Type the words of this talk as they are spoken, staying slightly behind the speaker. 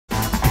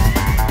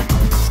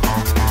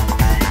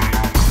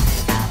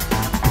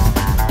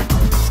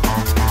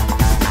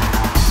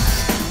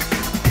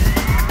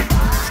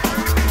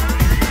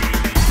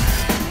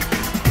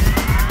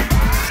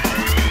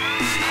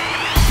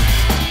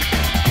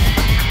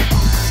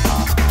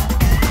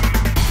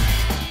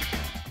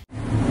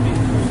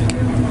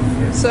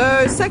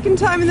So, second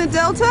time in the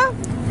Delta?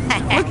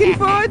 Looking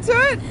forward to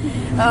it?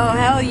 Oh,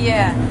 hell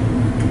yeah.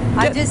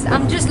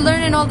 I'm just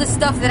learning all the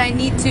stuff that I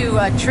need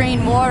to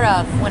train more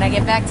of when I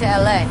get back to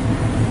LA.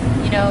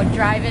 You know,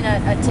 driving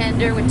a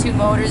tender with 2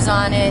 motors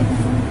on it,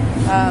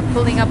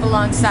 pulling up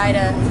alongside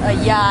a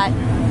yacht.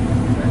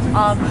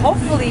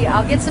 Hopefully,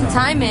 I'll get some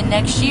time in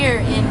next year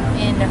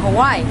in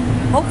Hawaii.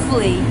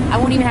 Hopefully, I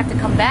won't even have to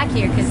come back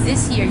here because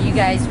this year you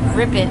guys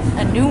rip it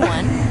a new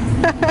one,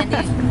 and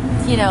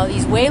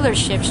these whaler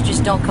ships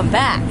just don't come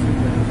back.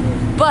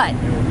 But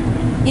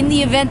in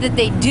the event that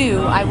they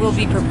do, I will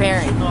be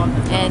preparing.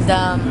 And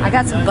I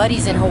got some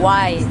buddies in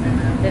Hawaii.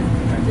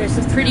 There's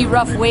some pretty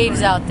rough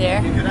waves out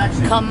there.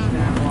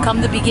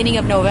 Come the beginning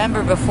of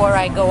November, before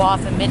I go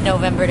off in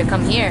mid-November to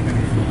come here.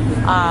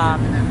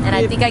 And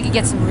I think I could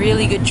get some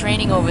really good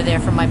training over there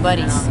from my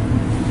buddies.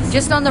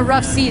 Just on the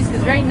rough seas,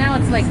 because right now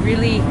it's like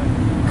really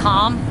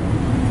calm.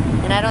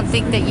 And I don't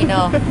think that,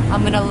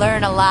 I'm going to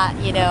learn a lot,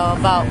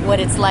 about what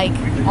it's like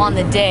on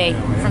the day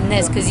from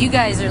this. Because you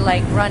guys are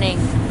like running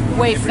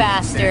way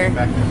faster.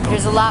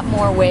 There's a lot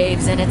more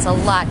waves and it's a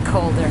lot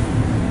colder.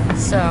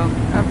 So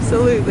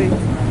absolutely.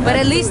 But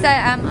at least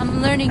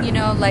I'm learning,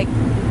 like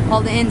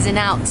all the ins and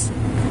outs.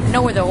 I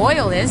know where the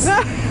oil is.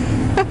 I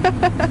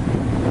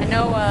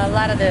know a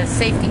lot of the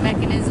safety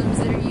mechanisms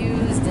that are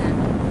used,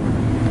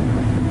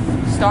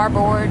 and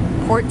starboard,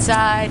 port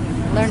side,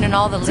 learning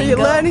all the lingo. So you're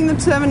learning the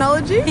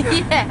terminology?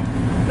 Yeah,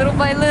 little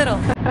by little.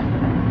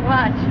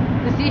 Watch,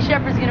 the Sea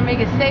Shepherd's gonna make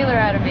a sailor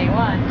out of me.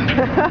 Watch.